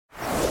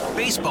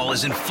Baseball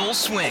is in full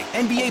swing.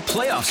 NBA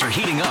playoffs are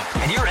heating up,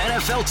 and your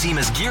NFL team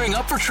is gearing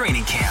up for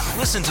training camp.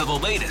 Listen to the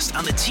latest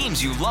on the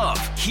teams you love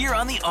here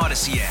on the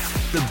Odyssey app.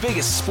 The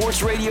biggest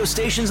sports radio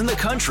stations in the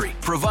country,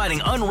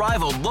 providing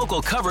unrivaled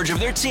local coverage of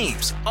their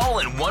teams, all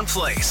in one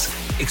place.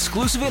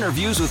 Exclusive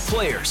interviews with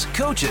players,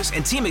 coaches,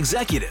 and team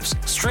executives,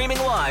 streaming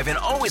live and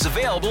always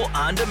available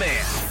on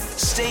demand.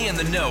 Stay in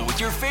the know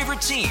with your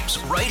favorite teams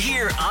right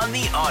here on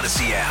the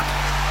Odyssey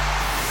app.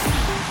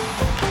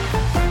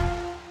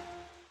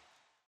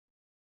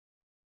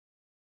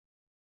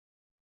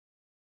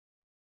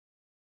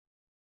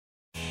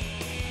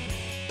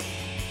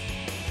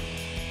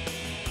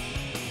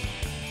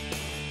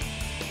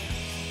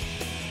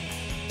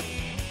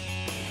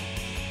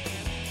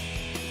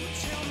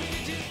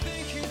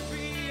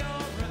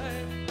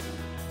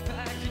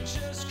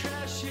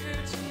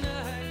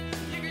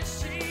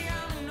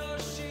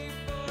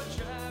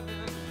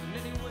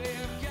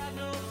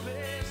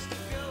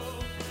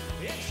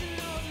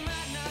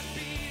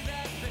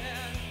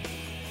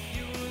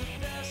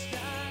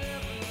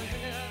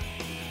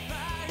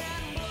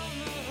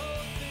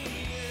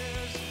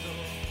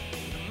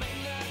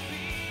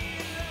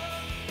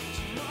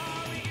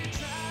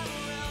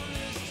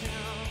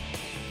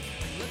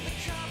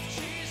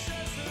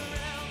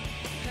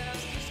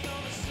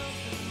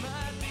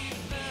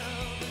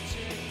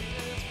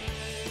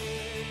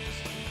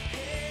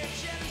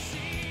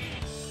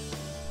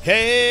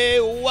 Hey,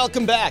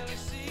 welcome back.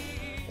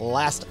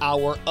 Last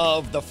hour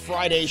of the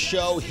Friday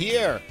show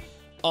here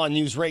on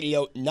News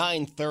Radio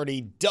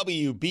 930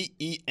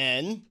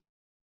 WBEN.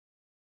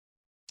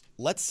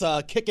 Let's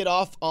kick it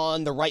off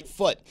on the right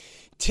foot.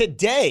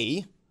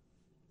 Today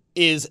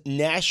is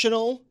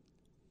National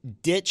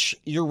Ditch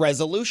Your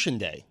Resolution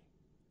Day.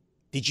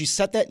 Did you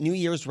set that New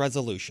Year's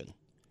resolution?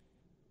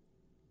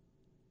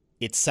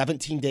 It's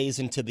 17 days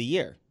into the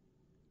year.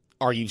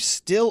 Are you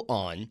still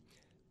on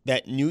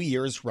that New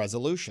Year's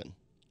resolution?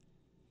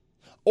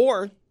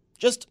 Or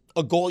just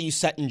a goal you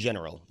set in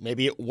general.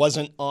 Maybe it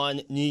wasn't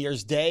on New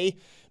Year's Day.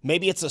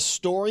 Maybe it's a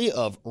story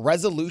of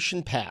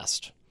resolution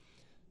past.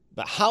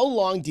 But how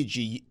long did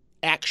you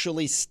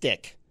actually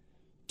stick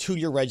to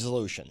your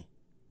resolution?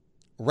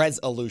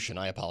 Resolution,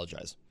 I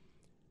apologize.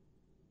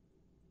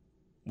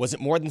 Was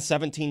it more than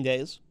 17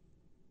 days?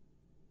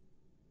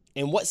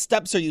 And what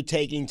steps are you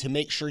taking to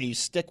make sure you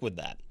stick with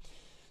that?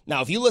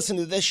 Now, if you listen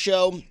to this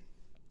show,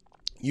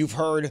 you've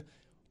heard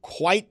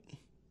quite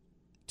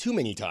too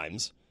many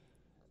times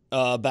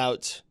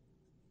about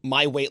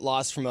my weight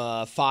loss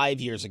from 5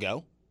 years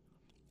ago.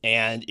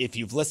 And if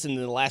you've listened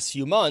in the last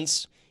few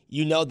months,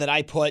 you know that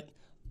I put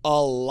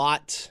a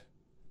lot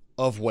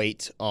of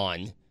weight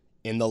on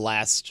in the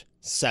last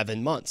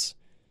 7 months.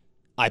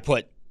 I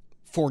put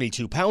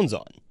 42 pounds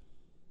on.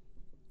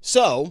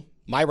 So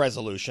my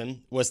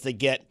resolution was to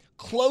get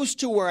close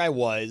to where I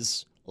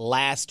was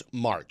last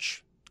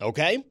March,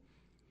 okay?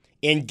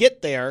 And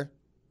get there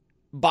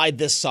by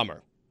this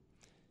summer.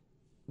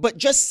 But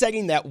just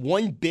setting that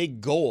one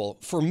big goal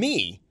for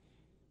me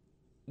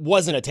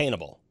wasn't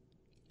attainable.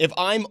 If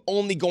I'm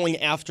only going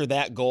after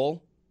that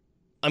goal,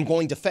 I'm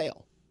going to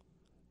fail.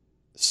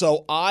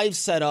 So I've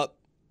set up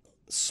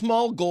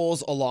small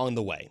goals along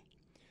the way.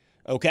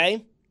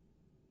 Okay?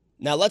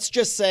 Now let's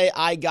just say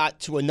I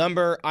got to a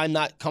number I'm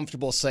not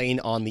comfortable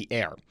saying on the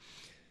air.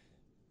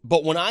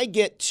 But when I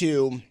get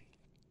to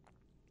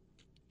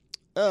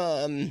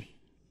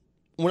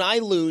when I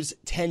lose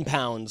 10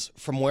 pounds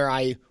from where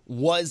I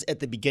was at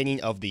the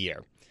beginning of the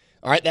year,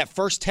 all right, that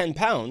first 10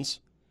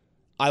 pounds,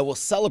 I will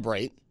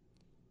celebrate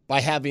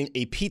by having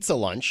a pizza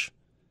lunch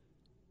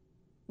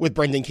with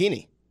Brendan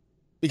Keeney,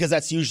 because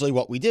that's usually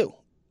what we do.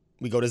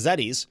 We go to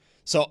Zeddy's.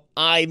 So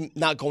I'm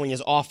not going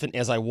as often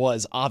as I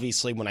was,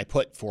 obviously, when I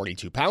put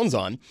 42 pounds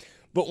on.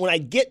 But when I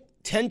get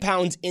 10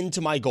 pounds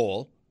into my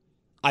goal,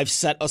 I've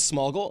set a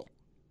small goal.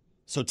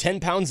 So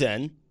 10 pounds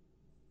in,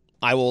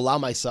 I will allow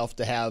myself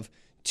to have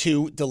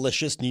 2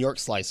 delicious New York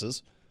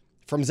slices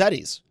from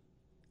Zeddy's.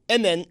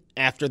 And then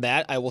after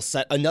that, I will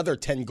set another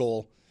 10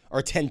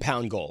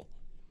 pound goal.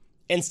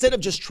 Instead of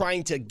just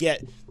trying to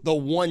get the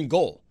one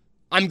goal,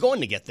 I'm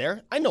going to get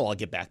there. I know I'll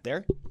get back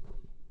there.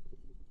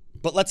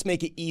 But let's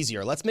make it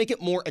easier. Let's make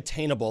it more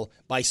attainable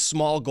by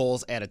small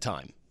goals at a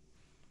time.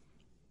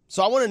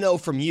 So I want to know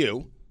from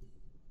you,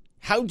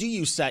 how do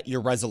you set your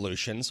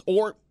resolutions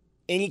or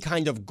any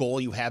kind of goal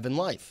you have in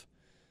life?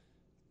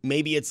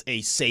 Maybe it's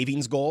a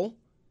savings goal.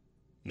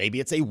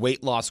 Maybe it's a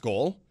weight loss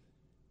goal.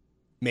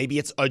 Maybe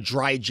it's a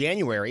dry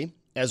January,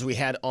 as we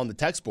had on the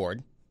text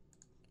board.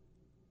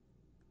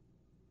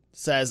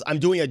 Says, I'm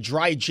doing a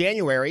dry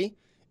January.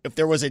 If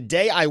there was a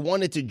day I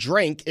wanted to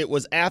drink, it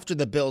was after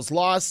the Bills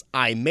loss.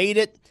 I made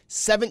it.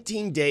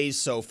 17 days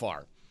so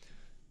far.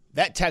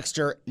 That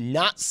texter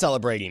not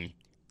celebrating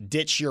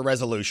Ditch Your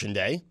Resolution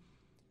Day.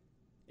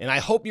 And I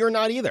hope you're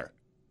not either.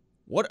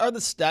 What are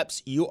the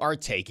steps you are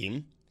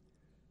taking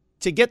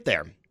to get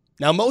there?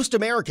 Now, most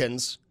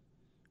Americans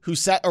who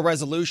set a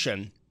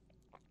resolution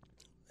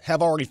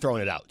have already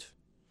thrown it out.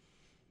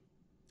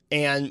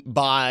 And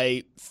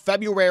by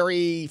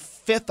February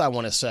 5th, I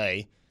want to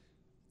say,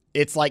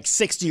 it's like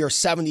 60 or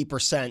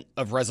 70%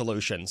 of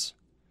resolutions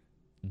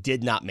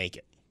did not make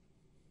it.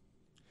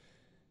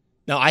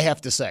 Now, I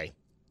have to say,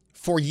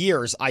 for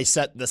years, I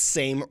set the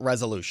same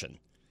resolution.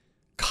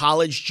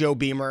 College Joe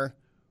Beamer,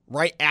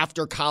 right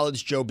after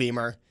college Joe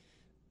Beamer,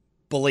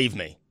 believe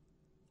me,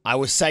 I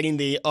was setting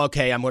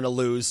okay, I'm going to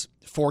lose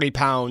 40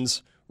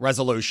 pounds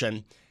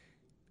resolution.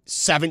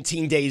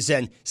 17 days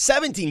in.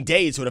 17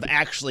 days would have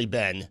actually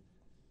been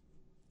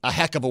a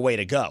heck of a way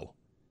to go.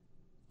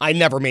 I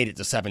never made it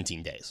to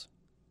 17 days.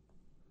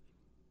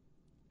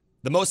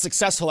 The most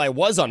successful I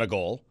was on a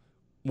goal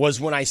was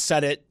when I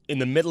set it in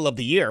the middle of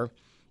the year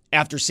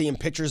after seeing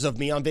pictures of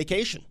me on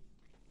vacation.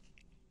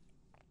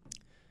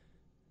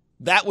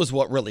 That was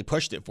what really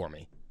pushed it for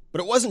me.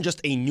 But it wasn't just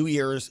a New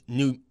Year,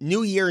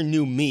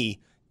 new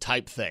me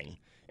type thing.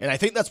 And I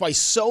think that's why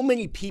so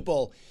many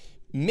people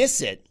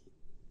miss it,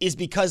 is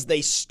because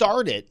they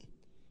started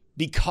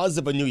because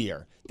of a new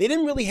year. They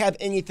didn't really have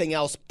anything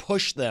else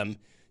push them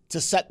to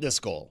set this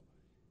goal.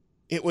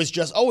 It was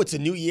just, it's a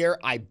new year.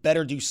 I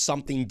better do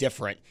something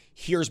different.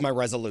 Here's my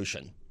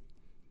resolution.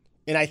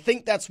 And I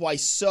think that's why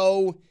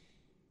so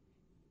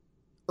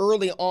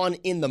early on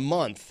in the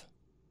month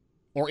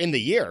or in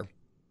the year,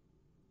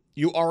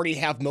 you already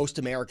have most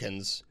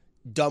Americans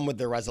done with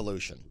their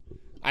resolution.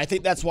 I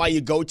think that's why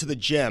you go to the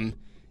gym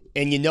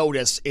and you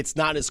notice it's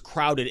not as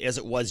crowded as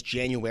it was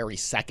January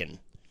 2nd.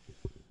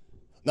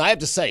 Now, I have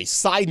to say,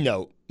 side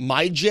note,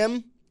 my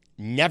gym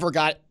never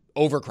got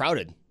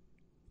overcrowded.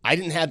 I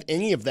didn't have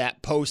any of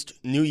that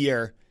post-New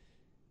Year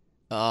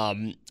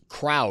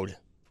crowd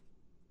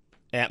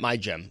at my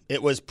gym.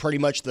 It was pretty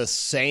much the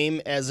same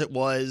as it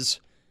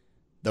was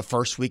the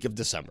first week of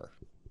December.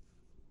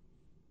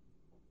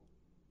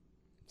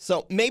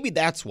 So maybe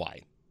that's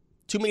why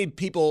too many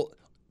people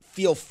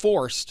feel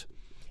forced.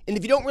 And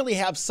if you don't really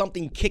have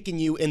something kicking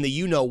you in the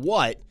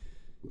you-know-what,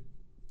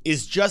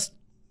 is just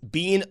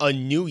being a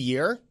new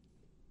year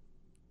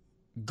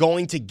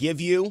going to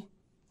give you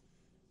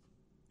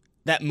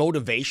that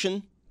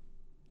motivation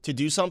to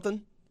do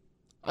something?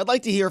 I'd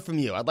like to hear from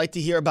you. I'd like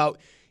to hear about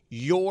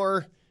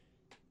your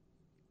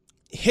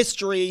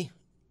history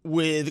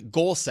with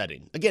goal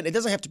setting. Again, it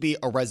doesn't have to be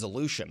a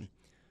resolution,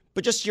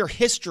 but just your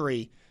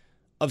history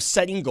of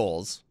setting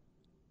goals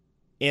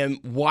and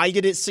why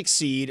did it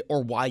succeed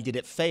or why did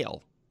it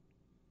fail?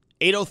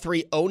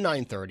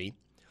 803-0930,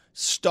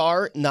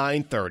 star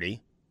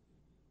 930.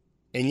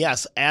 And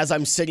yes, as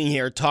I'm sitting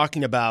here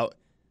talking about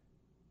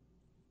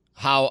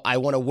how I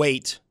want to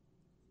wait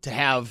to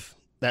have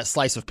that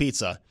slice of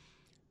pizza,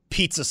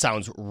 pizza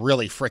sounds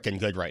really freaking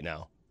good right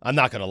now. I'm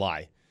not going to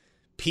lie.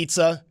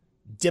 Pizza,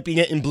 dipping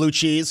it in blue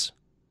cheese.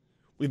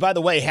 We, by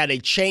the way, had a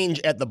change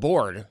at the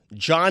board.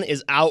 John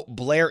is out,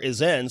 Blair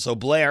is in. So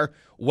Blair,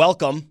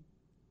 welcome.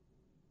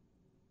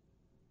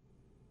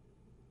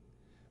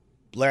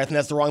 Blair, I think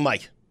that's the wrong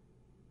mic.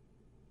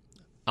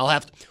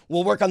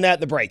 We'll work on that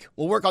at the break.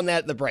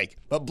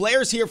 But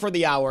Blair's here for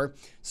the hour,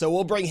 so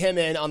we'll bring him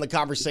in on the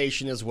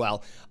conversation as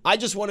well. I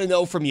just want to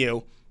know from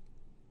you,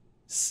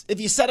 if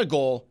you set a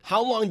goal,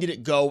 how long did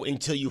it go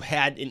until you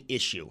had an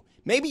issue?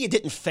 Maybe you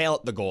didn't fail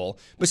at the goal,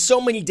 but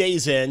so many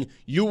days in,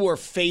 you were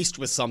faced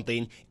with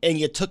something and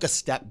you took a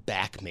step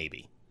back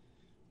maybe.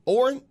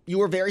 Or you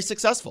were very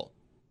successful.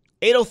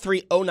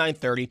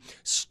 803-0930,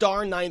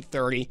 star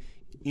 930.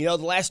 You know,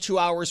 the last 2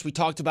 hours we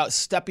talked about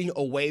stepping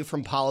away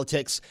from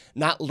politics,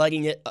 not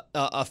letting it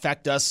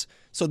affect us.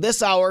 So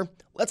this hour,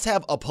 let's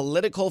have a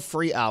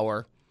political-free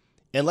hour,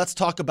 and let's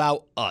talk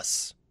about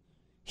us.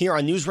 Here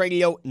on News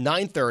Radio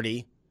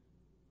 930,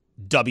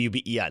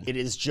 WBEN. It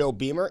is Joe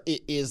Beamer.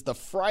 It is the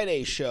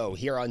Friday show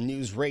here on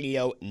News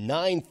Radio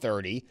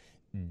 930,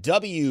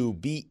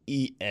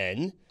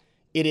 WBEN.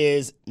 It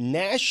is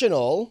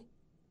National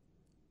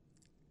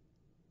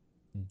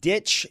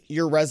Ditch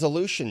Your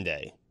Resolution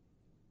Day.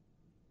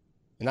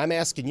 And I'm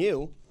asking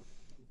you,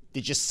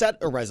 did you set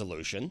a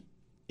resolution?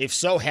 If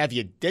so, have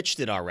you ditched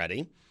it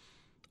already?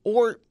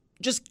 Or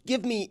just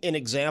give me an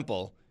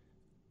example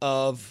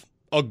of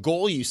a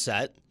goal you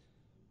set.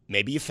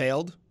 Maybe you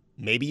failed,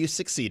 maybe you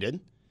succeeded.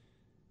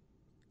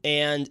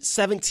 And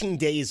 17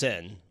 days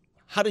in,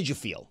 how did you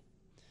feel?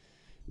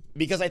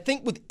 Because I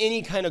think with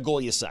any kind of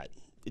goal you set,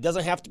 it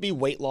doesn't have to be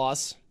weight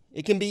loss.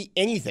 It can be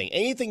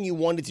anything you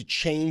wanted to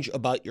change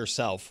about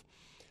yourself.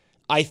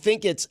 I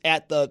think it's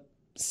at the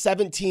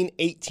 17,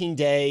 18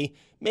 day,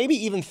 maybe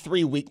even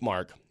 3 week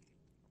mark,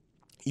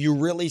 you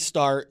really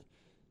start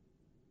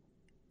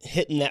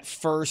hitting that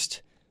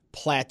first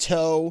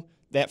plateau,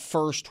 that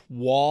first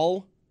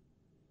wall,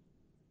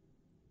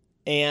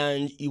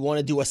 and you want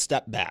to do a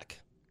step back.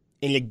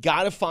 And you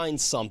got to find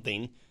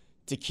something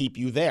to keep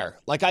you there.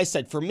 Like I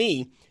said, for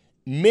me,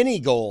 mini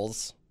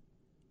goals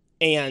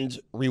and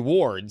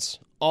rewards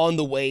on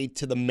the way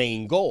to the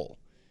main goal.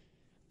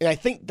 And I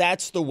think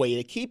that's the way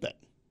to keep it.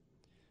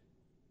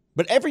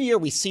 But every year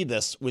we see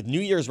this with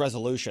New Year's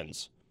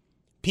resolutions.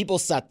 People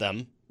set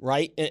them,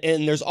 right?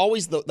 And there's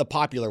always the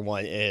popular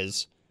one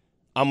is,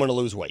 I'm going to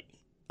lose weight.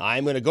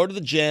 I'm going to go to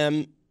the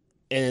gym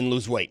and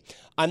lose weight.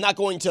 I'm not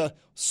going to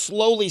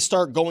slowly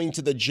start going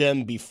to the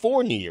gym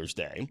before New Year's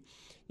Day.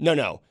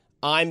 No.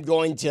 I'm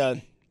going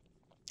to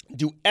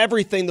do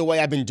everything the way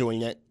I've been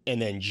doing it,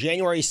 and then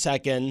January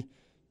 2nd,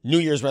 New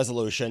Year's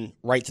resolution,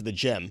 right to the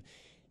gym.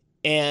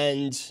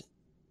 And,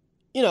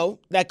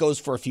 that goes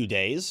for a few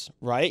days,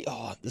 right?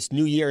 Oh, this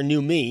new year,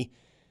 new me.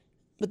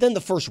 But then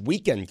the first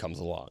weekend comes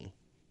along,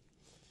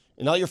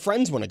 and all your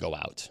friends want to go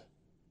out,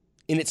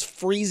 and it's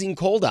freezing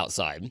cold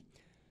outside,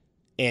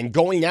 and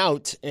going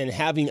out and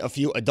having a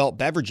few adult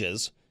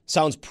beverages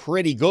sounds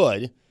pretty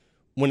good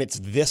when it's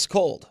this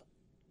cold.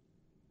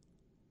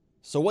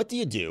 So what do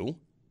you do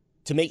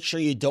to make sure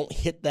you don't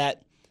hit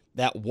that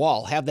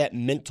wall, have that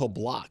mental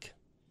block?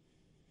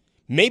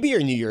 Maybe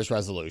your New Year's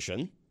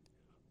resolution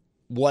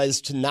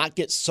was to not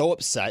get so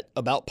upset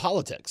about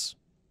politics.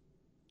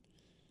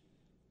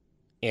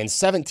 And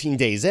 17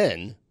 days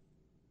in,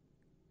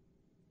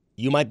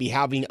 you might be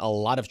having a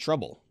lot of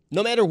trouble.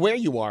 No matter where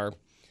you are,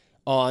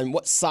 on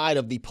what side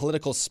of the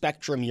political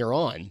spectrum you're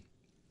on,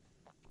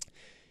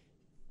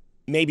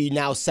 maybe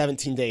now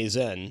 17 days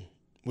in,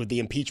 with the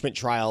impeachment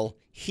trial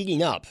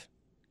heating up,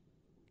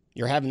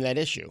 you're having that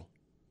issue.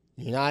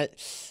 You're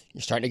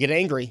starting to get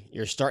angry.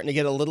 You're starting to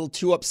get a little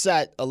too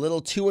upset, a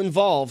little too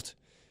involved.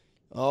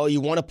 Oh,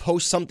 you want to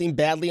post something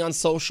badly on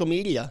social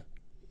media.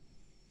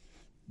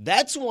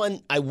 That's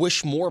one I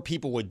wish more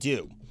people would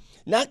do.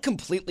 Not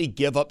completely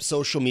give up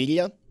social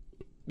media,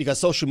 because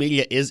social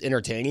media is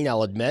entertaining,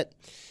 I'll admit,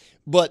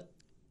 but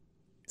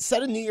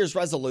set a New Year's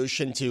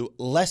resolution to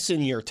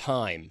lessen your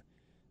time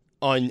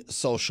on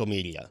social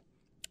media.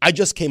 I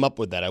just came up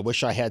with that. I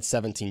wish I had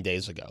 17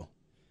 days ago.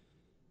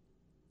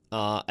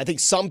 I think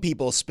some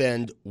people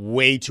spend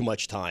way too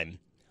much time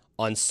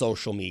on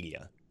social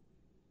media.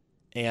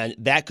 And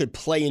that could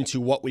play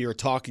into what we were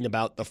talking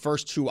about the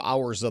first 2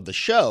 hours of the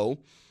show,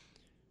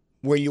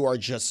 where you are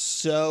just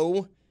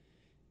so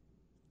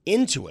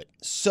into it,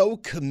 so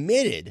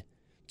committed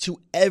to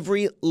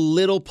every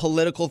little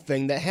political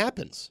thing that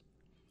happens.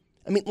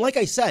 I mean, like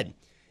I said,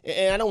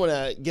 and I don't want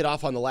to get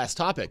off on the last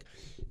topic,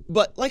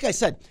 but like I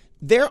said,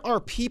 there are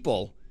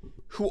people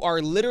who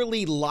are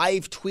literally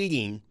live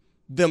tweeting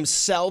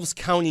themselves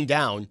counting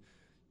down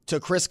to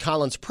Chris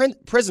Collins'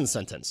 prison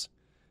sentence.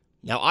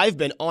 Now, I've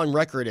been on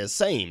record as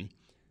saying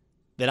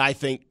that I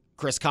think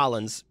Chris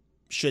Collins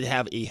should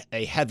have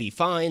a heavy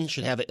fine,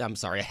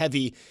 a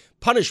heavy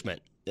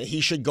punishment.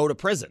 He should go to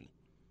prison.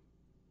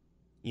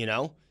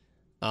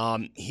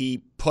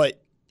 He put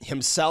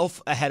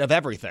himself ahead of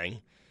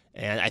everything,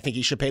 and I think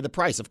he should pay the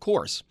price, of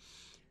course.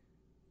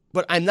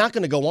 But I'm not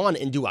going to go on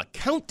and do a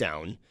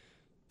countdown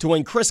to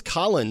when Chris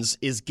Collins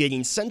is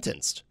getting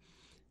sentenced.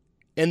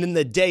 And then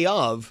the day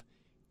of,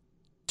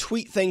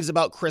 tweet things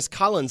about Chris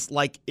Collins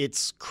like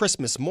it's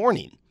Christmas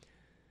morning.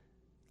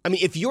 I mean,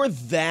 if you're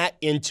that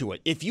into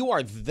it, if you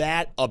are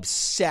that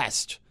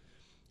obsessed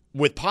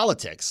with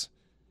politics,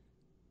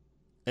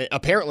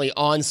 apparently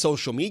on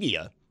social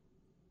media,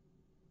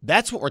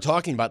 that's what we're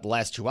talking about the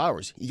last 2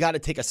 hours. You got to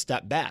take a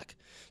step back.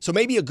 So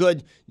maybe a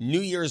good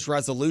New Year's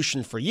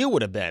resolution for you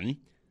would have been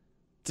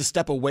to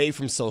step away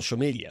from social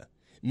media.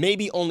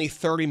 Maybe only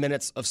 30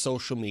 minutes of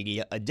social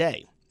media a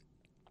day.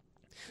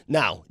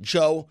 Now,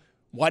 Joe,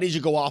 why did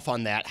you go off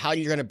on that? How are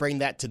you going to bring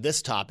that to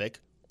this topic?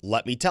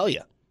 Let me tell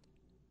you.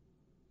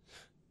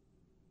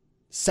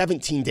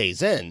 17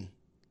 days in,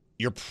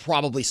 you're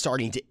probably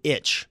starting to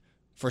itch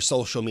for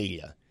social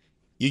media.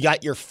 You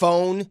got your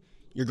phone,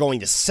 you're going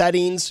to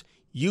settings.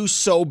 You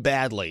so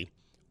badly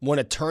want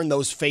to turn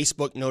those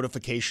Facebook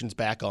notifications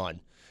back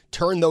on.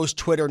 Turn those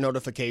Twitter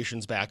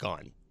notifications back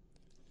on.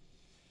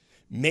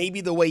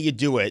 Maybe the way you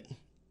do it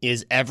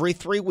is every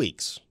 3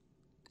 weeks,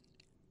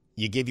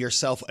 you give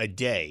yourself a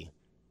day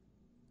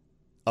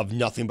of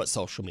nothing but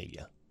social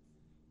media.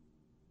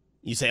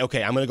 You say,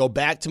 okay, I'm going to go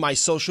back to my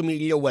social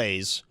media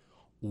ways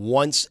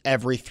once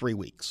every 3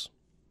 weeks.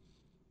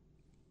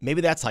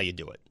 Maybe that's how you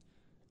do it.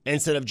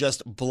 Instead of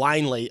just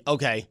blindly,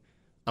 okay,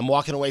 I'm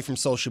walking away from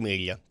social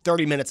media,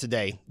 30 minutes a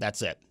day,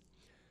 that's it.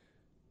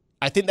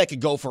 I think that could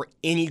go for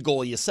any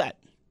goal you set.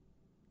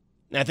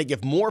 And I think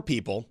if more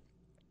people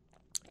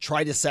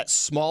try to set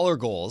smaller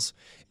goals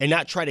and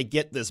not try to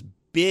get this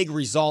big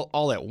result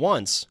all at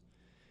once,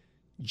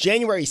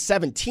 January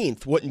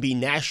 17th wouldn't be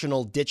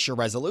National Ditch Your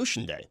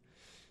Resolution Day.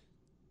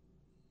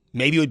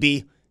 Maybe it would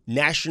be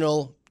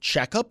National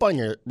Check Up on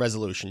Your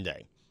Resolution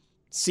Day.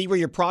 See where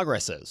your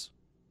progress is.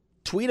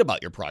 Tweet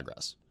about your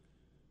progress.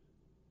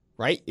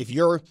 Right? If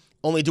you're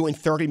only doing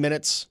 30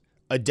 minutes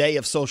a day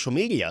of social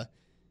media,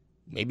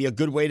 maybe a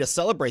good way to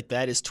celebrate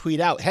that is tweet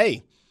out,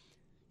 hey,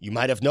 you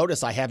might have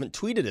noticed I haven't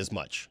tweeted as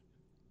much.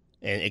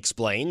 And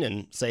explain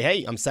and say,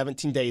 hey, I'm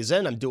 17 days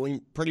in, I'm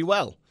doing pretty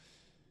well.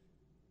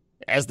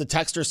 As the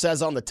texter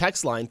says on the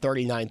text line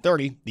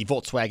 3930, the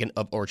Volkswagen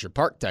of Orchard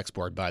Park text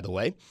board, by the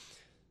way,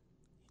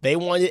 they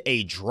wanted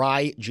a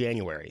dry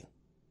January.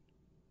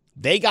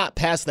 They got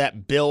past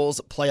that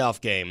Bills playoff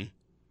game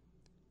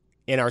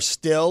and are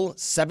still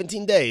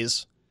 17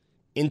 days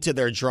into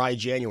their dry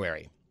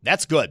January.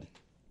 That's good.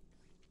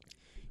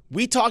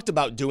 We talked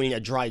about doing a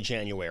dry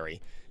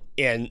January,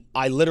 And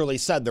I literally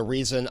said the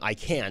reason I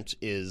can't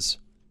is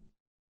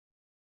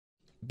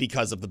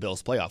because of the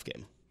Bills playoff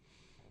game.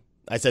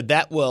 I said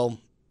I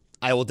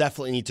will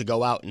definitely need to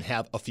go out and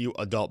have a few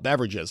adult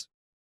beverages.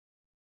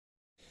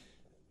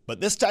 But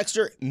this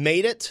texter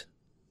made it.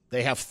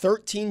 They have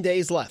 13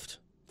 days left.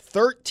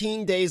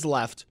 13 days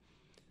left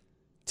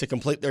to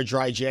complete their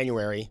dry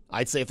January.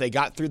 I'd say if they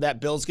got through that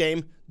Bills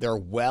game, they're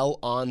well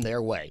on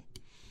their way.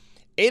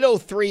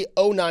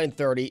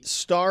 803-0930,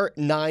 star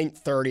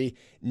 930,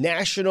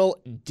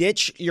 National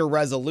Ditch Your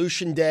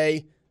Resolution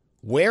Day.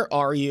 Where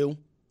are you?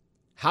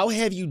 How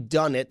have you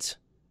done it?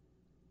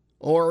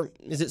 Or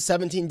is it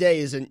 17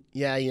 days and,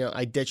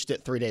 I ditched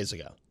it 3 days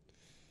ago?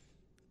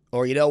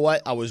 Or you know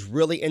what? I was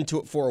really into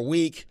it for a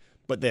week,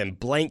 but then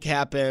blank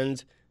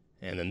happened,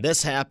 and then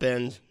this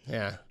happened.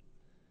 Yeah.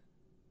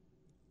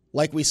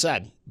 Like we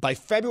said, by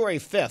February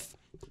 5th,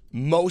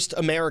 most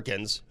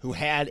Americans who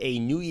had a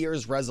New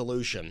Year's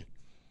resolution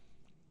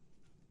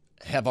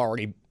have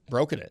already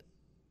broken it.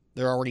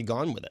 They're already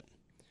gone with it.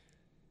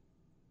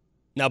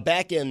 Now,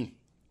 back in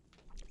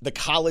the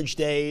college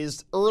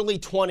days, early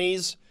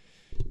 20s,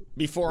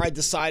 before I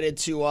decided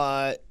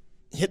to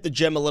hit the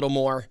gym a little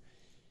more,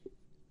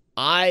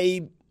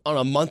 I, on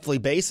a monthly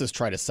basis,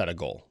 try to set a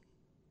goal.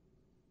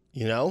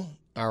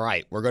 All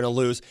right, we're going to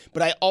lose.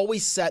 But I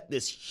always set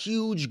this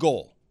huge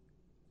goal.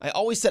 I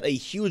always set a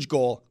huge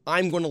goal.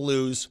 I'm going to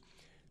lose,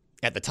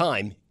 at the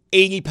time,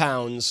 80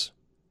 pounds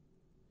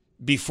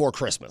before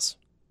Christmas.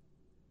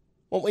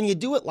 Well, when you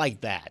do it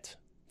like that,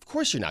 of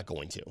course you're not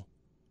going to.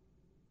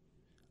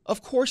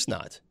 Of course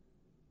not.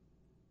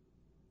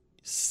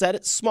 Set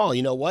it small.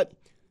 You know what?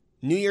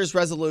 New Year's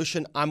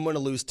resolution, I'm going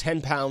to lose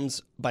 10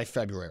 pounds by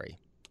February.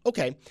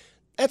 Okay,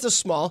 that's a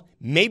small,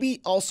 maybe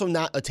also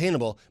not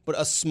attainable, but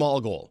a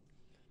small goal.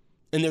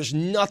 And there's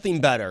nothing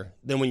better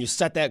than when you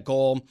set that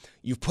goal,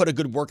 you've put a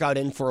good workout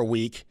in for a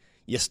week,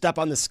 you step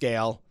on the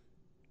scale,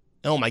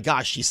 and oh my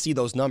gosh, you see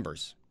those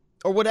numbers.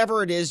 Or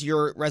whatever it is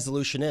your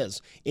resolution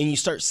is, and you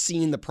start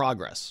seeing the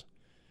progress,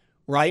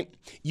 right?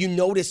 You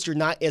notice you're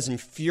not as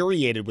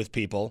infuriated with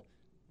people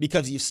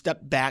because you've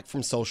stepped back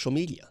from social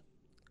media.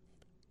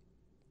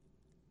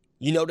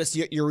 You notice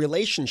your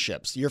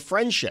relationships, your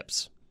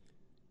friendships,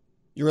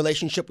 your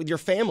relationship with your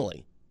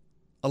family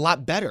a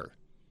lot better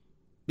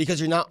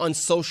because you're not on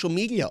social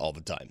media all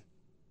the time.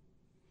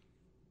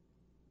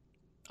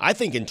 I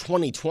think in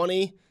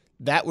 2020,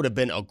 that would have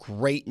been a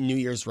great New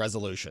Year's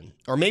resolution,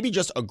 or maybe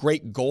just a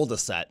great goal to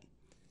set.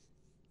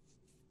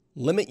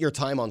 Limit your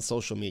time on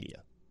social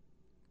media.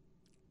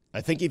 I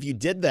think if you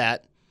did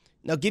that,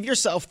 now give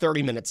yourself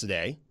 30 minutes a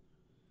day,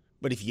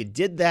 but if you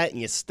did that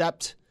and you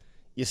stepped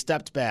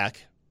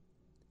back,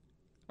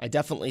 I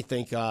definitely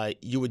think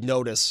you would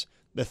notice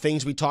the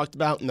things we talked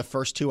about in the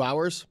first 2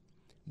 hours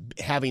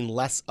having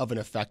less of an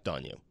effect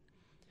on you.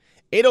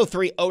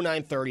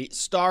 803-0930,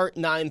 star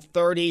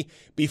 930.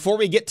 Before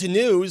we get to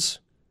news,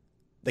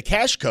 the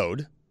cash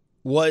code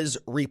was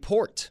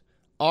REPORT,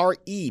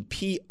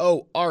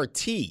 REPORT.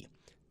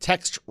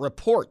 Text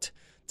REPORT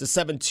to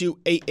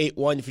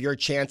 72881 for your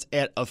chance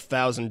at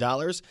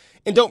 $1,000.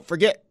 And don't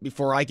forget,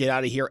 before I get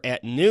out of here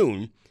at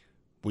noon,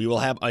 we will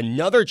have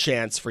another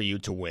chance for you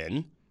to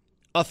win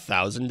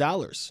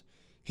 $1,000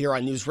 here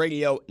on News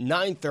Radio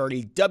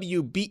 930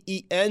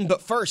 WBEN.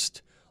 But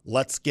first,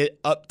 let's get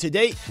up to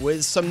date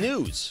with some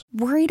news.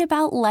 Worried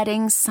about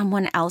letting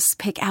someone else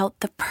pick out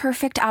the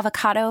perfect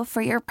avocado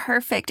for your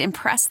perfect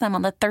impress them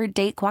on the third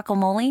date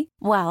guacamole?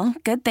 Well,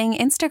 good thing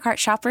Instacart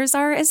shoppers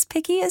are as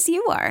picky as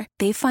you are.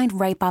 They find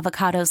ripe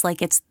avocados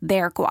like it's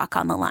their guac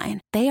on the line.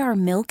 They are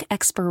milk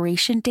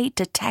expiration date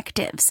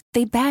detectives.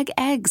 They bag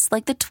eggs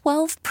like the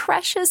 12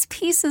 precious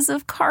pieces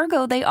of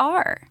cargo they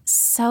are.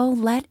 So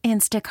let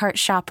Instacart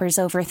shoppers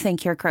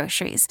overthink your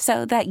groceries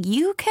so that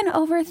you can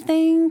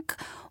overthink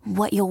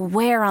what you'll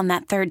wear on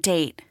that third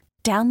date.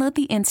 Download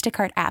the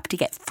Instacart app to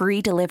get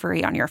free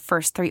delivery on your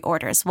first 3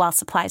 orders while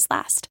supplies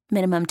last.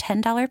 Minimum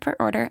 $10 per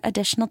order.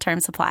 Additional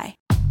terms apply.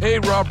 Hey,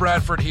 Rob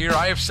Bradford here.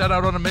 I have set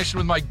out on a mission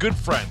with my good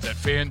friends at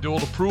FanDuel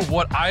to prove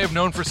what I have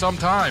known for some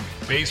time.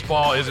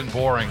 Baseball isn't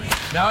boring.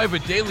 Now I have a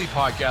daily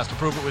podcast to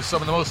prove it with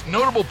some of the most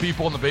notable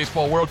people in the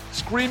baseball world,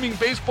 screaming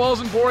baseball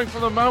isn't boring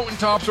from the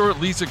mountaintops, or at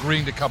least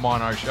agreeing to come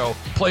on our show.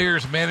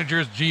 Players,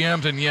 managers,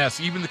 GMs, and yes,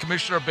 even the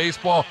commissioner of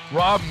baseball,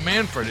 Rob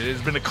Manfred. It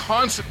has been a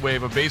constant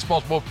wave of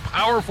baseball's most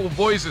powerful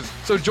voices.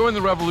 So join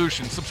the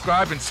revolution.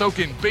 Subscribe and soak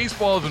in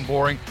Baseball Isn't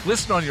Boring.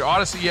 Listen on your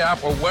Odyssey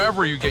app or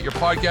wherever you get your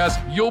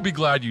podcasts. You'll be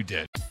glad you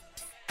did.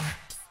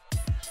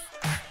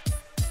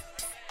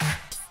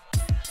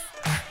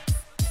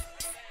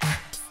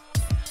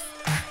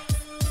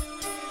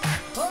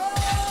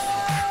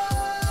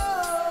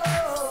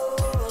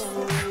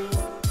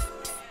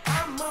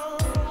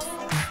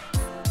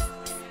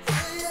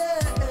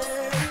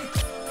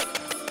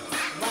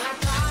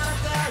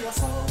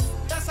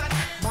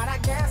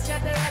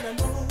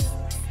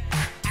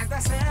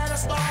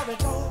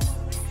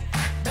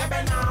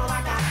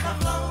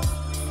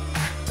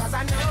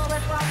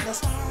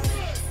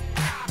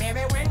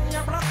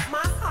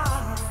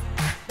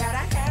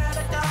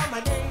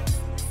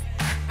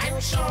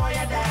 Sure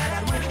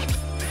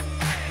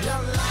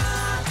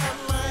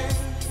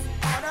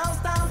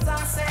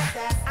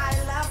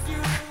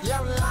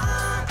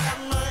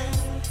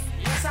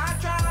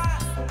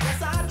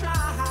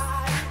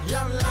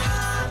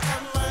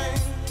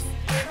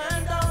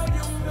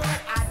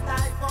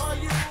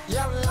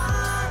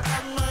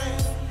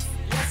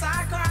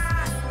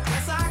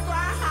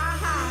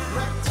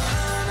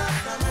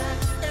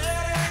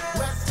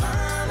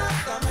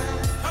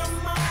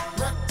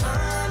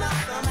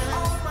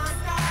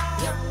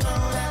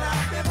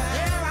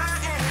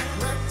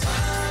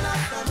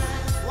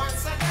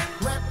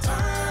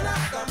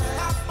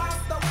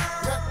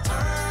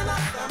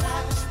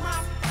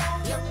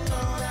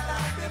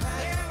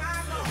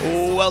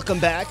Welcome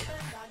back.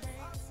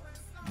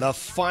 The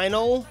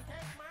final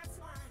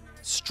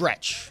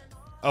stretch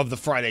of the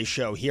Friday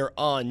show here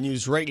on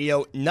News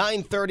Radio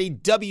 930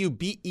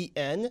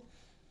 WBEN.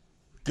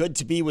 Good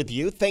to be with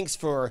you. Thanks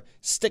for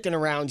sticking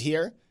around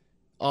here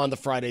on the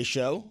Friday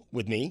show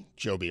with me,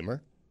 Joe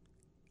Beamer.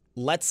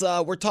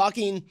 We're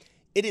talking,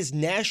 it is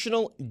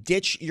National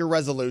Ditch Your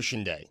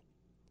Resolution Day.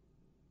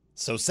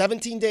 So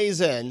 17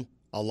 days in,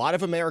 a lot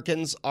of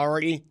Americans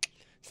already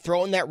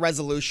throwing that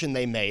resolution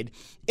they made,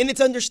 and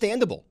it's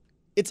understandable.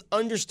 It's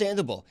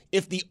understandable.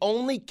 If the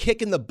only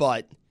kick in the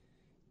butt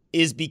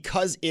is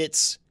because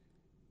it's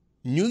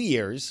New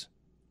Year's,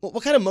 well,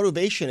 what kind of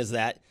motivation is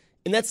that?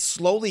 And that's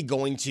slowly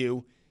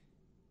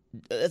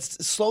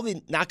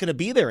not going to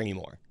be there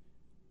anymore.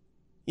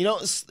 You know,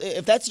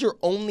 if that's your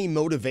only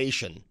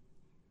motivation,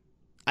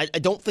 I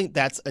don't think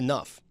that's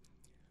enough.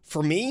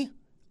 For me,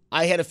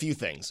 I had a few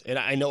things, and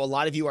I know a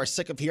lot of you are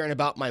sick of hearing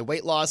about my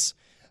weight loss,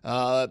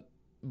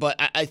 but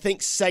I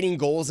think setting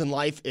goals in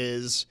life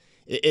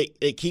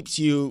it keeps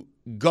you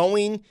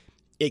going,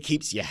 it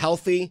keeps you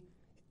healthy,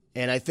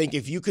 and I think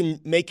if you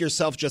can make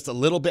yourself just a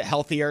little bit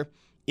healthier,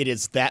 it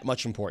is that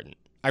much important.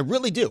 I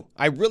really do.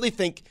 I really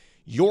think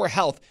your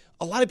health,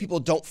 a lot of people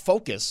don't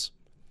focus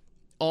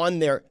on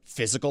their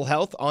physical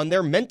health, on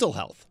their mental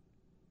health,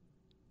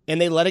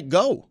 and they let it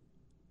go.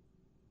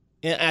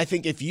 And I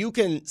think if you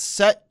can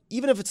set,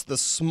 even if it's the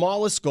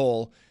smallest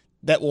goal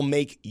that will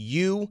make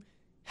you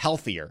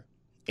healthier,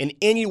 in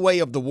any way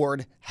of the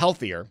word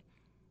healthier,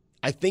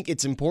 I think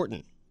it's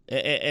important.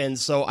 And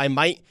so I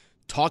might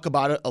talk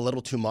about it a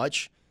little too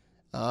much.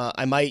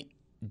 I might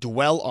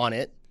dwell on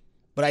it,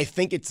 but I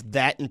think it's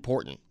that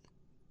important.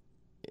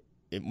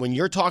 When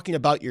you're talking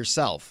about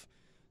yourself,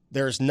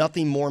 there's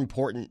nothing more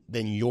important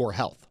than your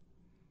health.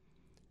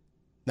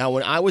 Now,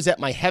 when I was at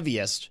my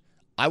heaviest,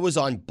 I was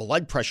on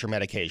blood pressure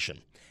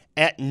medication.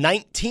 At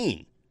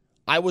 19,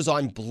 I was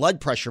on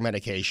blood pressure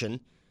medication,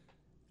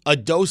 a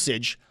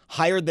dosage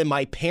higher than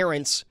my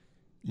parents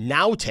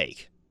now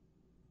take.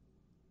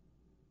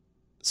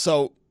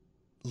 So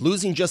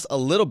losing just a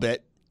little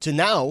bit to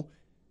now,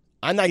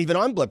 I'm not even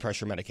on blood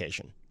pressure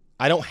medication.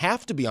 I don't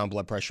have to be on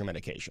blood pressure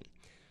medication.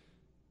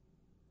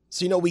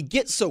 So, we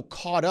get so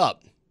caught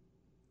up.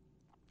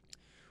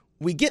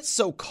 We get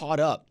so caught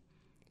up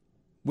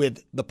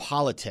with the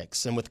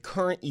politics and with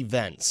current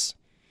events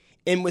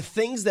and with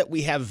things that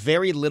we have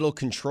very little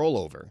control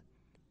over,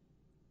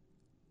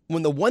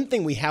 when the one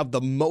thing we have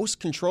the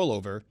most control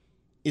over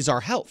is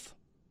our health.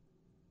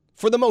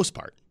 For the most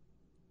part,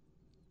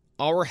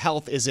 our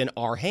health is in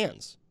our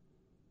hands.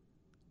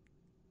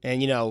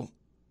 And,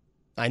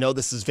 I know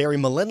this is very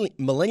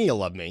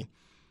millennial of me,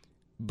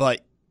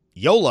 but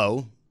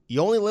YOLO, you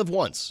only live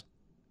once.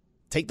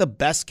 Take the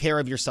best care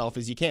of yourself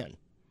as you can.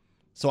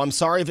 So I'm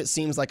sorry if it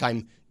seems like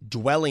I'm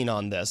dwelling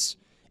on this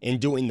and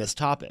doing this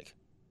topic.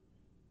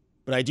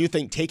 But I do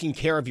think taking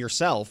care of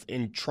yourself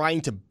and trying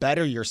to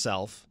better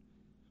yourself,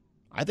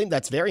 I think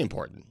that's very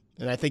important.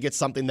 And I think it's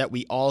something that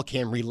we all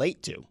can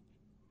relate to.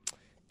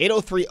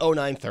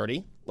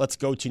 803-0930. Let's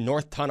go to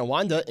North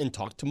Tonawanda and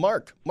talk to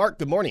Mark. Mark,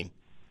 good morning.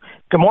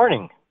 Good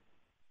morning.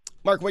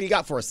 Mark, what do you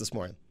got for us this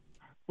morning?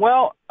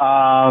 Well,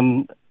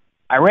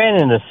 I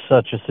ran into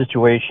such a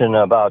situation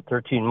about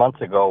 13 months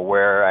ago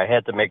where I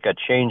had to make a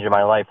change in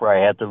my life where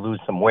I had to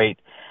lose some weight.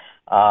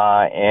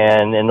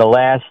 And in the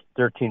last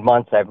 13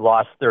 months, I've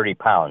lost 30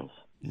 pounds.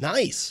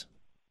 Nice.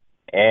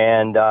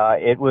 And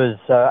I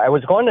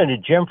was going to the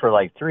gym for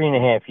like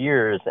 3.5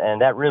 years,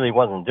 and that really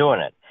wasn't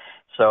doing it.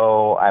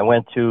 So I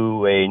went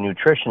to a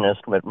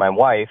nutritionist with my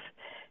wife,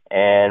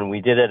 and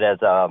we did it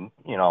as a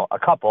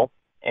couple,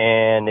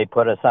 and they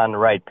put us on the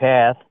right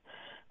path.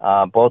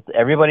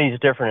 Everybody's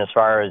different as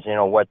far as,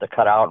 what to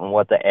cut out and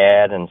what to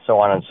add and so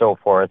on and so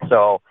forth.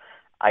 So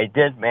I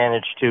did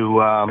manage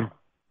to,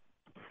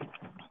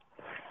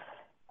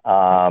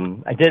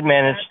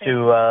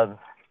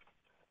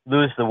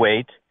 lose the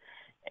weight,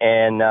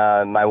 and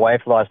my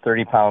wife lost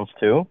 30 pounds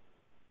too.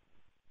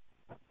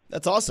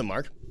 That's awesome,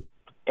 Mark.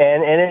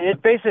 And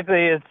it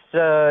basically, it's,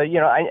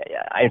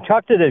 I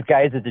talk to the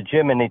guys at the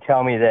gym, and they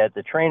tell me that,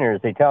 the trainers,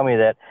 they tell me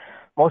that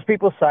most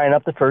people sign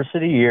up the first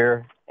of the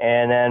year,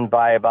 and then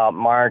by about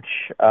March,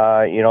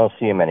 you don't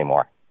see them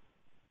anymore.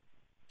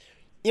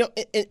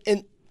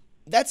 And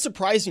that's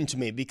surprising to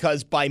me,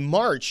 because by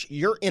March,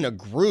 you're in a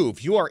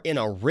groove. You are in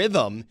a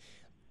rhythm.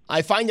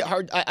 I find it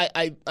hard.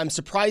 I'm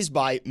surprised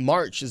by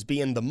March as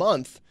being the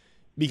month,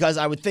 because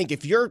I would think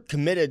if you're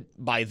committed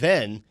by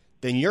then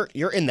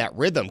you're in that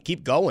rhythm.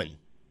 Keep going.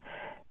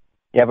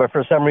 Yeah, but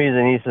for some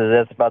reason, he says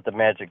that's about the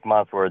magic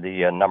month where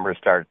the numbers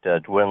start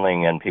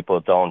dwindling and people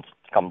don't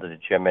come to the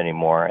gym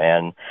anymore.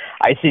 And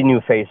I see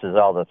new faces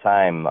all the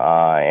time,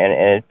 and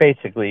it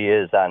basically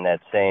is on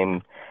that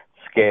same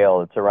scale.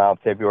 It's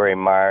around February,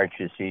 March.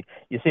 You see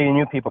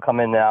new people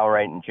come in now,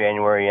 right in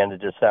January, end of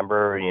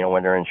December,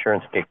 when their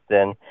insurance kicked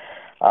in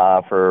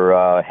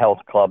for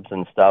health clubs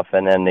and stuff,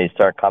 and then they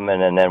start coming,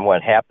 and then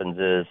what happens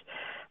is,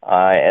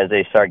 as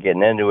they start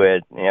getting into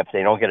it, if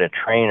they don't get a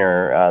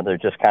trainer, they're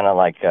just kind of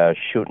like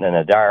shooting in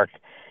the dark,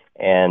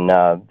 and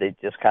they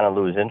just kind of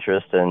lose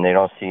interest, and they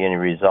don't see any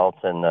results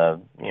in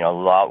the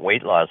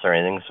weight loss or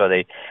anything, so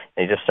they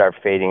just start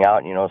fading out,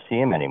 and you don't see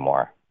them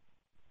anymore.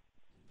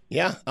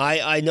 Yeah,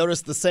 I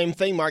noticed the same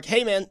thing, Mark.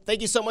 Hey, man,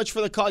 thank you so much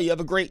for the call. You have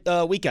a great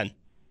weekend.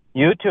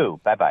 You too.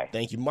 Bye-bye.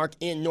 Thank you, Mark,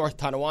 in North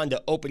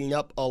Tonawanda, opening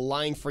up a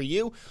line for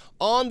you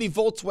on the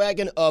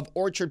Volkswagen of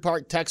Orchard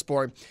Park text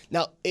board.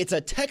 Now, it's a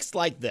text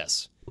like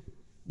this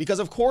because,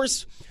 of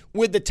course,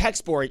 with the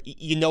text board,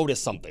 you notice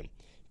something.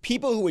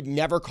 People who would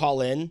never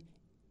call in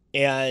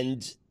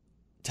and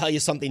tell you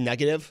something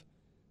negative,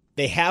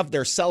 they have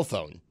their cell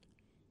phone,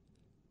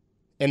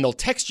 and they'll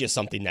text you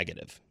something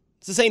negative.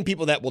 It's the same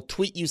people that will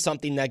tweet you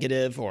something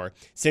negative or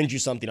send you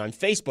something on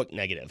Facebook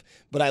negative.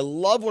 But I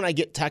love when I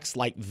get texts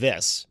like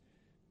this,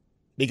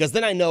 because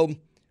then I know,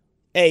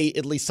 A,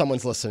 at least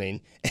someone's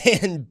listening,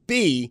 and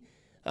B,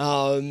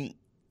 I'm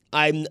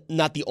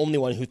not the only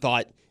one who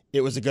thought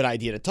it was a good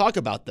idea to talk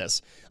about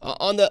this.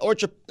 On the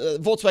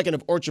Volkswagen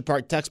of Orchard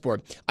Park text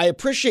board, I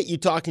appreciate you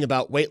talking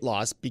about weight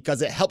loss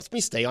because it helps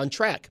me stay on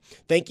track.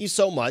 Thank you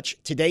so much.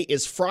 Today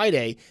is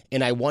Friday,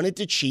 and I wanted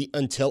to cheat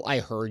until I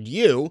heard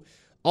you.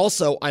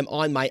 Also, I'm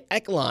on my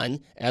Echelon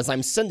as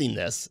I'm sending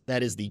this.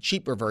 That is the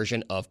cheaper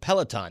version of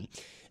Peloton.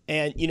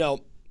 And,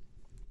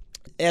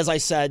 as I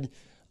said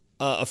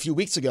a few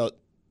weeks ago,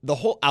 the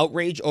whole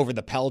outrage over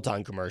the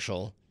Peloton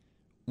commercial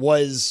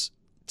was,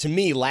 to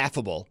me,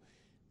 laughable.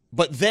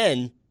 But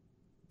then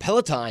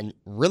Peloton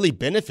really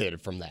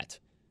benefited from that.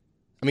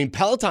 I mean,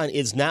 Peloton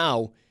is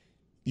now,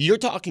 you're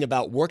talking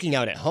about working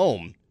out at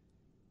home.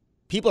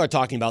 People are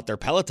talking about their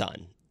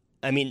Peloton.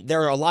 I mean,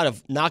 there are a lot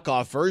of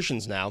knockoff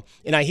versions now,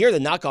 and I hear the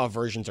knockoff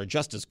versions are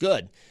just as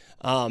good.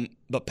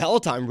 But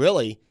Peloton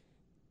really,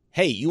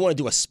 hey, you want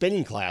to do a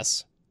spinning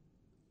class?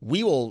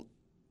 We will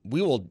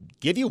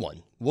give you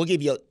one. We'll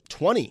give you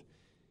 20.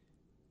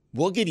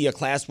 We'll give you a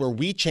class where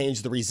we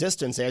change the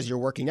resistance as you're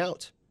working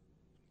out.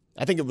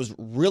 I think it was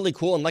really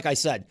cool. And like I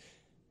said,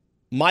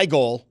 my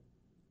goal,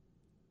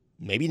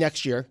 maybe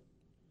next year,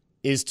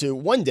 is to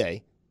one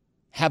day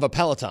have a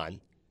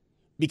Peloton.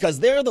 Because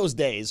there are those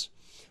days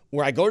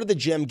where I go to the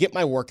gym, get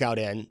my workout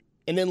in,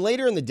 and then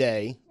later in the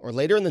day or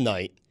later in the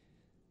night,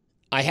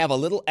 I have a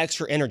little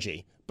extra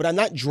energy. But I'm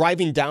not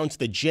driving down to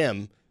the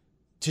gym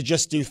to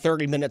just do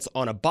 30 minutes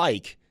on a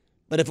bike.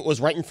 But if it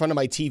was right in front of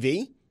my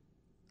TV,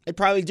 I'd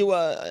probably do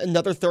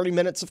another 30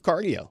 minutes of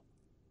cardio.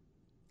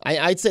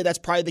 I'd say that's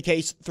probably the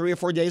case 3 or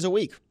 4 days a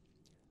week.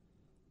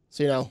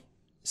 So,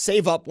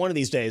 save up one of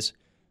these days.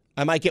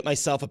 I might get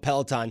myself a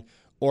Peloton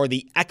or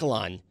the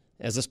Echelon,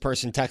 as this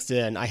person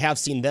texted in. I have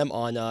seen them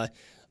on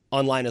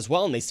online as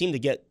well, and they seem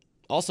to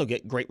also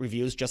get great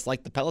reviews just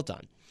like the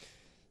Peloton.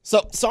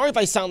 So, sorry if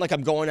I sound like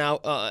I'm going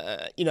out,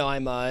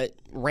 I'm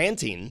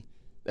ranting.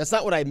 That's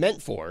not what I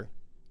meant for.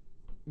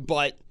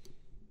 But,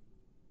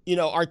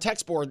 our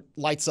text board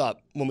lights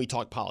up when we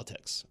talk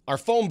politics. Our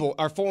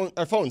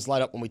phones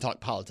light up when we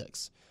talk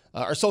politics.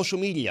 Our social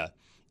media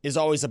is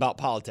always about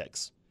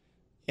politics.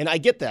 And I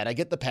get that. I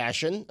get the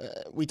passion.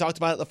 We talked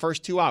about it the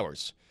first 2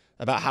 hours,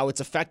 about how it's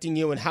affecting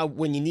you and how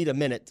when you need a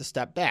minute to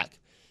step back.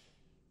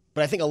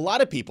 But I think a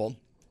lot of people,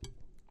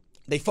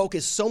 they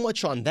focus so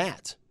much on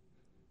that,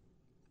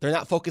 they're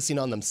not focusing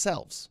on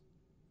themselves.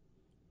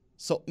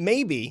 So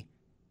maybe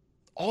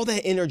all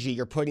that energy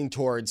you're putting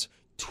towards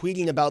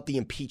tweeting about the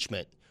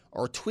impeachment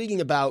or tweeting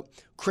about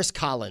Chris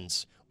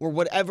Collins or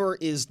whatever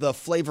is the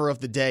flavor of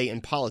the day in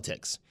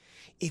politics,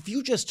 if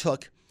you just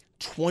took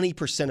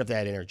 20% of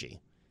that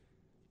energy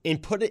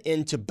and put it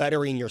into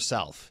bettering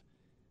yourself,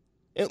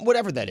 and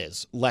whatever that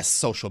is, less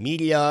social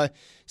media,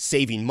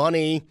 saving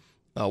money,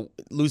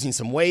 losing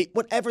some weight,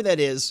 whatever that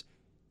is,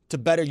 to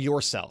better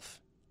yourself,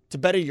 to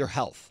better your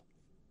health,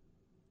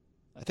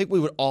 I think we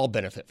would all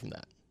benefit from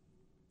that.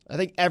 I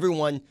think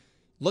everyone,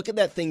 look at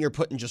that thing you're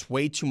putting just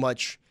way too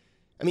much.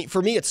 I mean,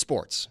 for me, it's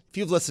sports. If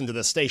you've listened to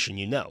this station,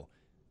 you know.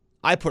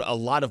 I put a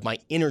lot of my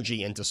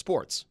energy into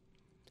sports.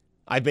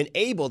 I've been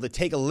able to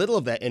take a little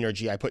of that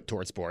energy I put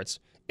towards sports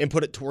and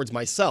put it towards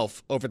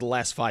myself over the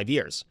last 5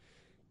 years.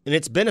 And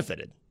it's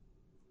benefited.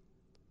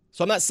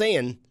 So I'm not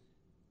saying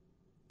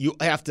you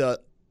have to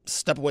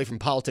step away from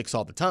politics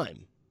all the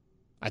time.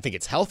 I think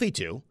it's healthy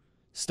to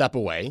step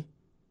away.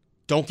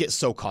 Don't get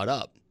so caught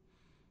up.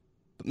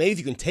 But maybe if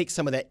you can take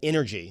some of that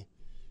energy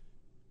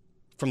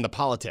from the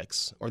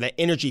politics or that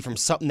energy from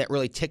something that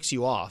really ticks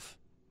you off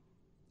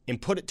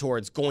and put it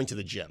towards going to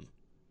the gym.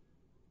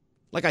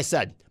 Like I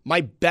said,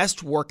 my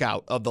best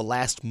workout of the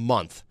last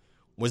month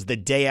was the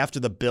day after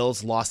the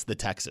Bills lost to the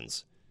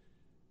Texans.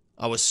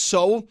 I was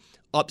so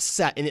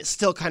upset, and it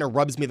still kind of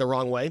rubs me the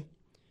wrong way,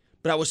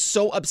 but I was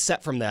so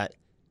upset from that.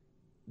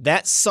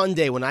 That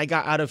Sunday when I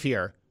got out of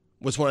here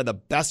was one of the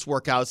best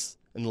workouts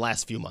in the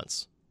last few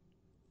months.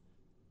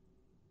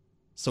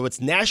 So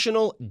it's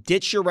National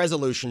Ditch Your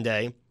Resolution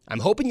Day. I'm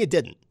hoping you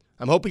didn't.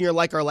 I'm hoping you're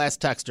like our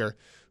last texter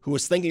who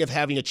was thinking of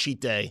having a cheat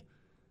day,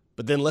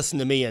 but then listened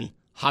to me and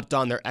hopped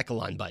on their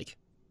Echelon bike.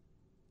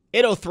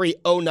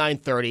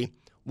 803-0930.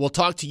 We'll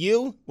talk to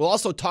you. We'll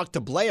also talk to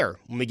Blair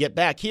when we get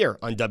back here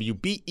on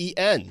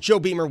WBEN. Joe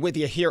Beamer with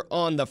you here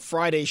on the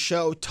Friday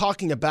show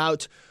talking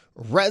about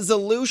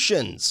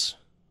resolutions.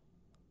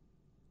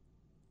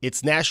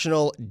 It's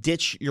National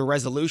Ditch Your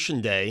Resolution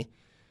Day.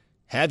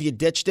 Have you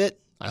ditched it?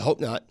 I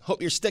hope not.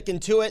 Hope you're sticking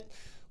to it.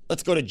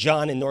 Let's go to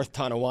John in North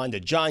Tonawanda.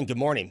 John, good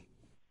morning.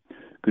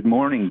 Good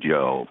morning,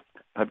 Joe.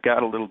 I've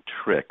got a little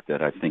trick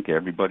that I think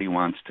everybody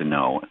wants to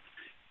know.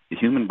 The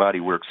human body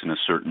works in a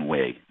certain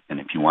way, and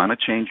if you want to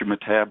change your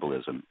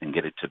metabolism and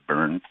get it to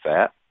burn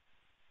fat,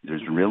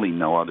 there's really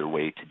no other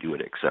way to do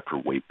it except for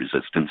weight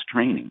resistance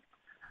training.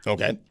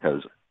 Okay.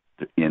 Because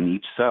in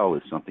each cell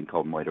is something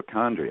called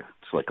mitochondria.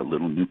 It's like a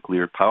little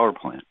nuclear power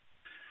plant.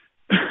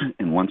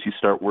 And once you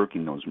start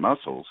working those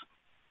muscles,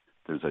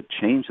 there's a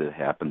change that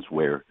happens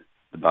where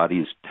the body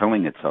is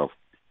telling itself,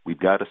 we've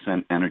got to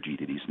send energy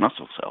to these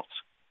muscle cells.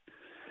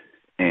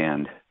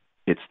 And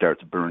it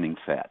starts burning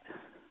fat.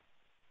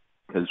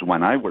 Because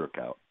when I work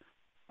out,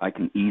 I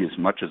can eat as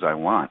much as I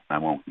want. I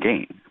won't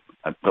gain,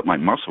 but my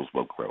muscles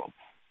will grow.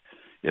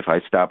 If I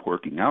stop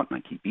working out and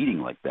I keep eating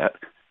like that,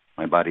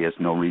 my body has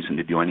no reason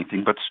to do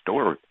anything but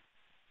store it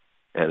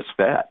as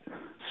fat.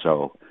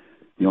 So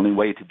the only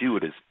way to do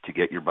it is to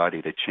get your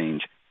body to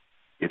change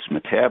its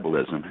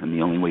metabolism, and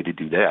the only way to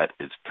do that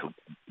is to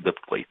lift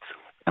weights.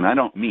 And I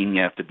don't mean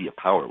you have to be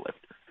a power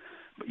lifter,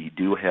 but you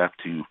do have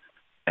to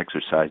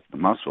exercise the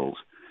muscles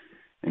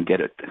and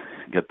get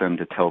them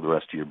to tell the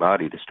rest of your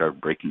body to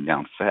start breaking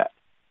down fat.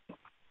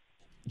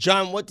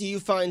 John, what do you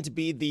find to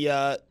be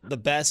the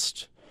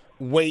best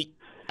weight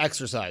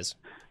exercise?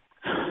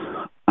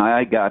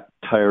 I got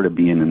tired of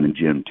being in the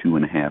gym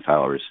 2.5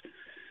 hours,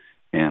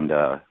 and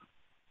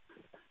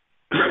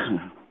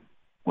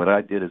what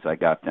I did is I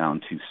got down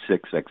to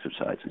 6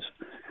 exercises: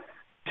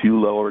 2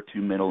 lower,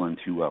 2 middle, and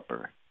 2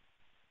 upper.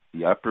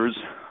 The uppers,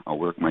 I'll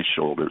work my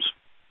shoulders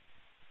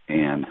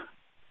and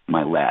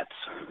my lats.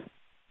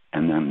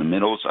 And then the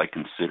middles, I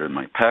consider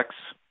my pecs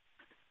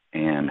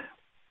and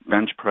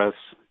bench press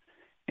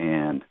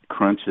and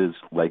crunches,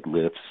 leg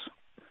lifts.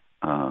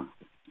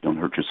 Don't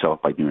hurt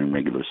yourself by doing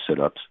regular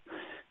sit-ups.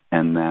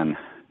 And then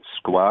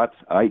squats,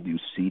 I do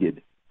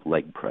seated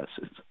leg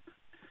presses.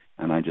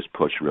 And I just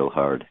push real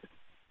hard.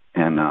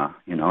 And,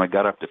 I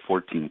got up to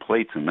 14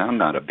 plates, and I'm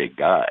not a big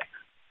guy.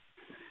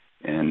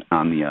 And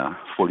on the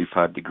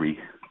 45-degree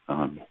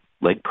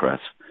leg press.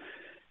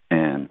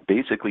 And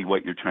basically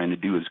what you're trying to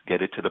do is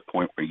get it to the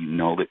point where you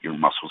know that your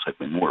muscles have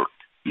been worked.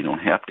 You don't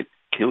have to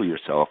kill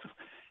yourself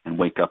and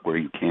wake up where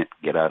you can't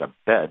get out of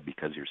bed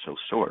because you're so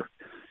sore.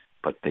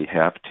 But they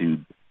have to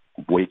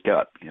wake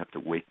up. You have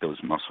to wake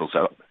those muscles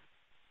up.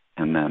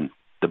 And then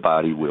the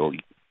body will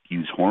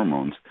use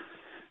hormones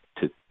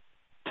to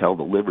tell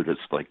the liver to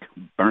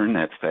burn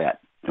that fat.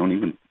 Don't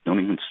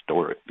even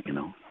store it,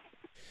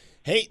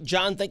 Hey,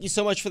 John, thank you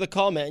so much for the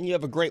call, man. You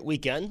have a great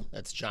weekend.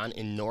 That's John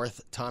in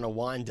North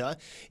Tonawanda.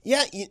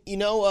 Yeah,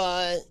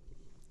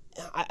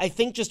 I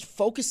think just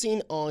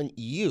focusing on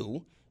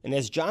you, and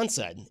as John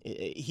said,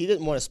 he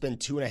didn't want to spend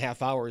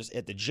 2.5 hours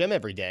at the gym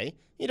every day.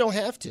 You don't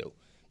have to.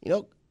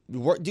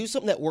 Do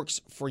something that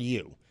works for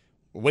you.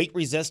 Weight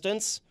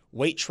resistance,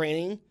 weight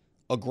training,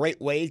 a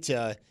great way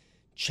to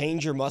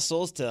change your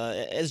muscles.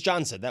 As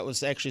John said, that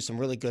was actually some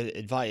really good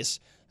advice.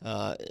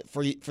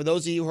 For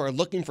those of you who are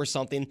looking for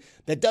something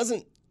that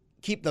doesn't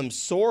keep them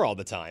sore all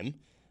the time,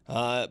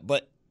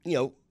 but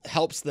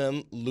helps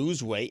them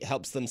lose weight,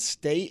 helps them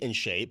stay in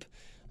shape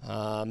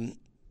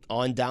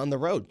on down the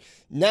road.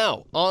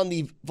 Now, on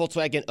the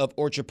Volkswagen of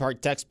Orchard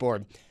Park text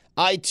board,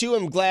 I too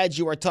am glad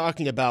you are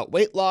talking about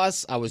weight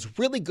loss. I was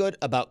really good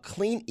about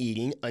clean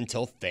eating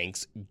until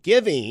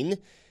Thanksgiving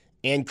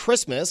and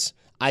Christmas.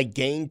 I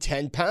gained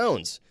 10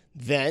 pounds.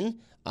 Then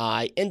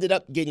I ended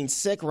up getting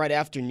sick right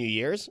after New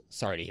Year's.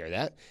 Sorry to hear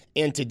that.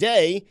 And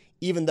today,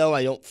 even though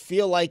I don't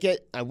feel like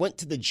it, I went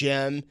to the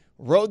gym,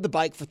 rode the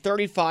bike for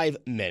 35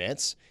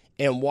 minutes,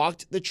 and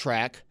walked the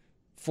track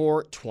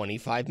for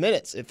 25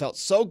 minutes. It felt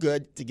so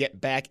good to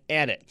get back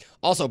at it.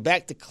 Also,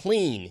 back to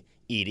clean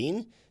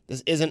eating.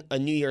 This isn't a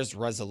New Year's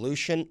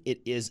resolution.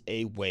 It is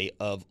a way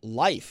of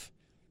life.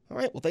 All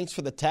right, well, thanks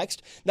for the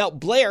text. Now,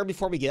 Blair,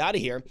 before we get out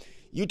of here,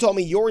 you told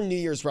me your New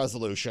Year's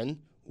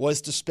resolution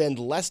was to spend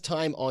less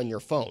time on your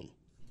phone.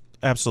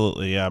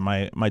 Absolutely, yeah.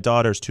 My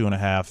daughter's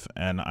 2.5,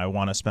 and I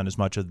want to spend as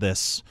much of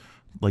this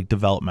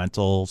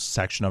developmental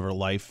section of her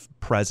life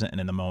present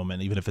and in the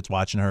moment, even if it's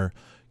watching her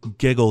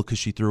giggle because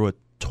she threw a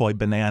toy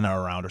banana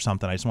around or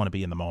something. I just want to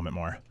be in the moment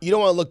more. You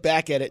don't want to look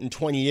back at it in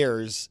 20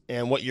 years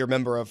and what you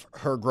remember of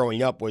her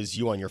growing up was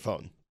you on your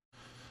phone.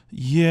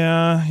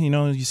 Yeah,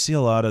 you see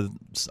I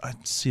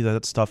see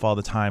that stuff all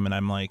the time, and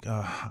I'm like,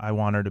 I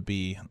want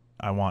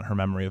her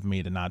memory of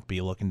me to not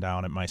be looking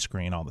down at my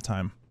screen all the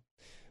time.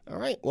 All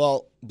right.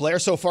 Well, Blair,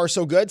 so far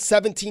so good.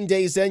 17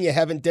 days in, you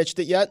haven't ditched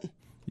it yet?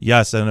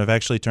 Yes, and I've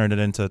actually turned it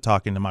into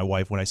talking to my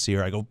wife when I see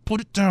her. I go,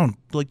 put it down.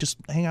 Just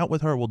hang out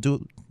with her. We'll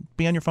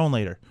be on your phone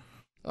later.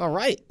 All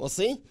right. Well,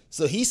 see?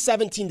 So he's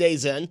 17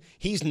 days in.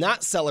 He's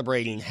not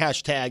celebrating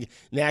hashtag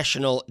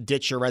National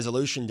Ditch Your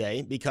Resolution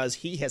Day because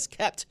he has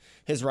kept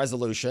his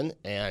resolution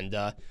and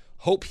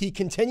hope he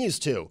continues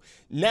to.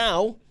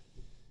 Now,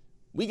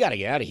 we got to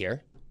get out of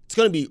here. It's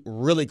going to be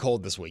really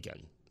cold this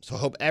weekend. So I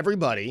hope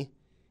everybody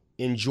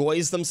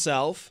enjoys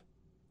themselves.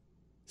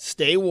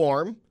 Stay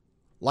warm.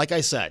 Like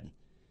I said,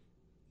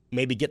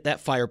 maybe get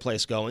that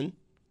fireplace going.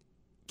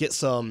 Get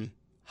some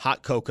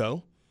hot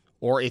cocoa.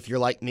 Or if you're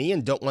like me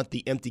and don't want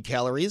the empty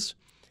calories,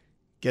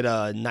 get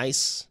a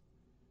nice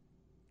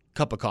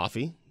cup of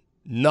coffee,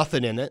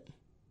 nothing in it.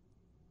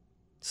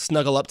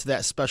 Snuggle up to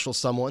that special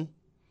someone.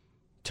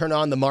 Turn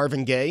on the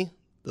Marvin Gaye,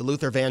 the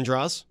Luther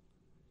Vandross,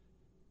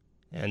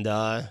 and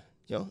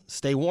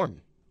stay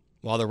warm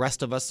while the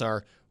rest of us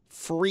are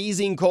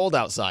freezing cold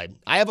outside.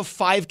 I have a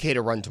 5K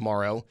to run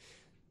tomorrow.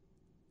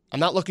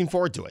 I'm not looking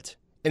forward to it.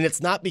 And it's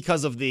not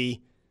because of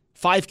the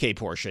 5K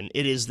portion.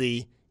 It is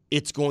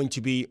it's going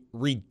to be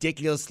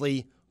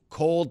ridiculously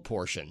cold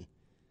portion.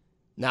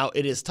 Now,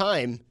 it is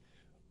time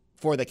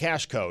for the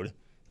cash code,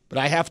 but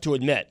I have to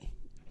admit,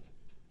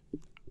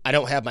 I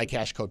don't have my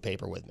cash code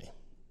paper with me.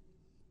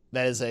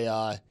 That is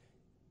a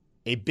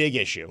big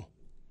issue.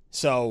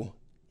 So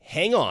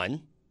hang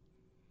on,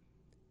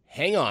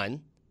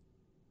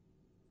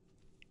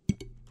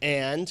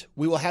 and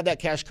we will have that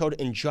cash code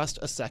in just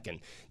a second.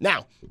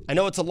 Now, I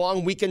know it's a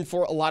long weekend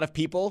for a lot of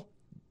people.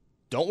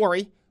 Don't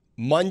worry.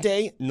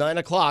 Monday, 9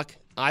 o'clock,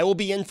 I will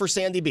be in for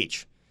Sandy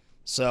Beach.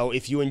 So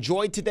if you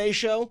enjoyed today's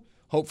show,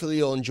 hopefully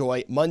you'll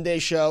enjoy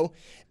Monday's show.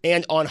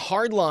 And on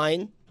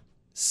Hardline,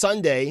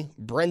 Sunday,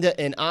 Brenda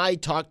and I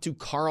talked to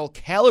Carl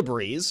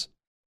Calabrese.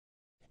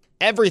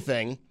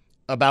 Everything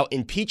about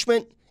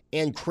impeachment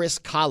and Chris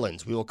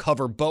Collins. We will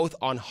cover both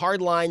on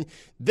Hardline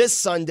this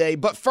Sunday.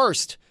 But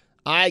first,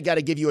 I got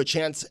to give you a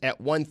chance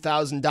at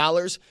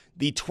 $1,000.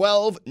 The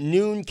 12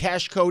 noon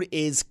cash code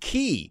is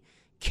KEY.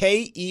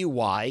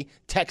 KEY.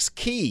 Text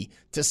KEY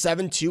to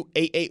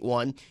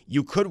 72881.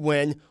 You could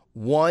win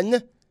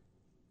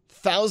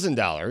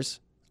 $1,000.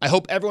 I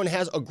hope everyone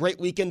has a great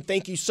weekend.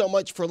 Thank you so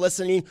much for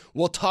listening.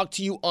 We'll talk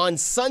to you on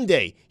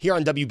Sunday here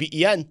on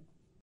WBEN.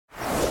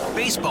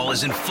 Baseball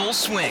is in full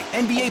swing.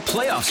 NBA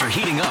playoffs are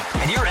heating up,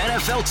 and your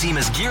NFL team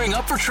is gearing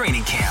up for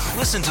training camp.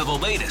 Listen to the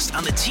latest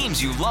on the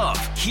teams you love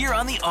here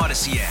on the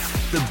Odyssey app.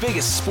 The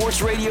biggest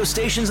sports radio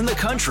stations in the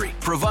country,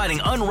 providing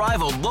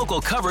unrivaled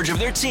local coverage of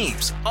their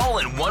teams, all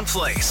in one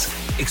place.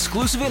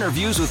 Exclusive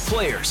interviews with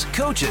players,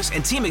 coaches,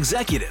 and team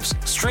executives,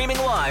 streaming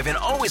live and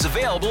always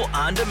available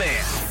on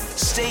demand.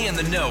 Stay in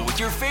the know with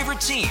your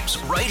favorite teams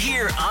right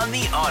here on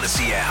the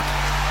Odyssey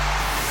app.